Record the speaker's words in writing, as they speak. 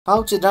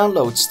How to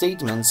download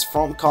statements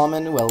from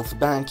Commonwealth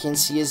Bank in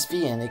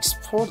CSV and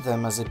export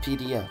them as a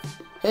PDF.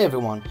 Hey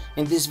everyone,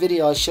 in this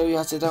video I'll show you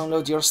how to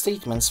download your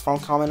statements from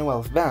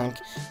Commonwealth Bank,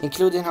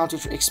 including how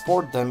to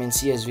export them in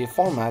CSV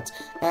format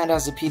and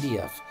as a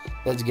PDF.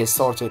 Let's get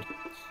started.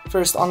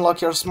 First,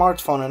 unlock your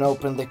smartphone and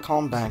open the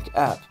ComBank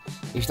app.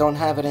 If you don't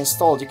have it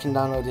installed, you can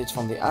download it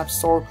from the App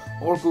Store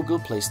or Google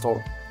Play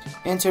Store.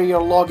 Enter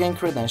your login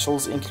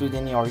credentials,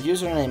 including your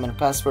username and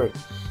password.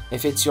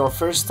 If it's your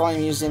first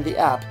time using the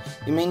app,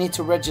 you may need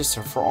to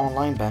register for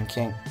online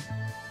banking.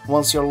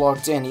 Once you're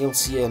logged in, you'll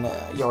see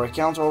your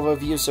account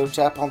overview, so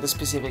tap on the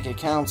specific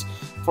account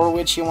for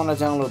which you want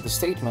to download the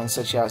statement,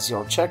 such as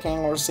your checking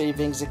or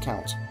savings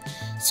account.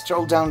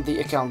 Scroll down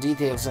the account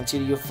details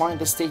until you find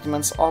the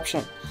Statements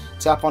option.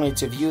 Tap on it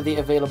to view the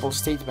available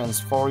statements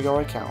for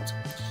your account.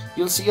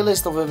 You'll see a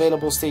list of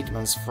available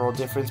statements for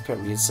different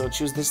periods, so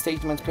choose the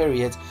statement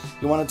period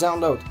you want to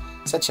download,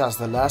 such as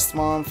the last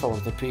month or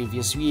the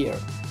previous year.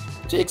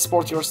 To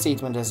export your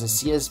statement as a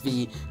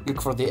CSV,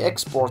 look for the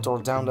Export or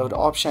Download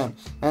option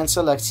and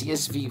select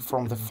CSV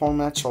from the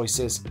format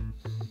choices.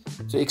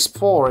 To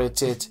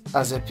export it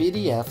as a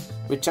PDF,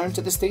 return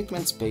to the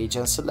Statements page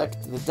and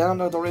select the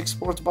Download or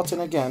Export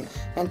button again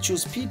and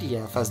choose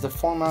PDF as the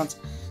format,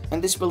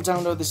 and this will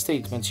download the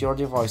statement to your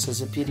device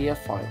as a PDF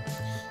file.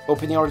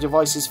 Open your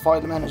device's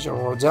file manager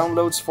or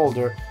downloads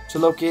folder to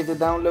locate the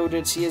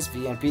downloaded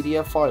CSV and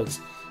PDF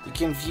files. You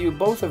can view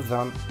both of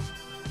them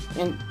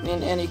in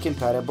any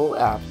compatible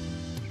app.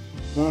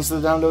 Once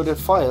the downloaded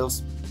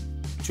files,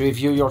 to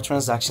review your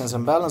transactions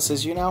and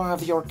balances, you now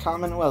have your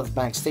Commonwealth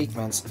Bank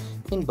statements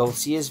in both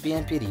CSV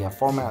and PDF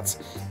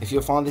formats. If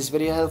you found this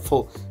video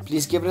helpful,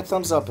 please give it a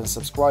thumbs up and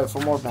subscribe for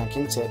more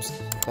banking tips.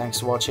 Thanks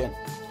for watching.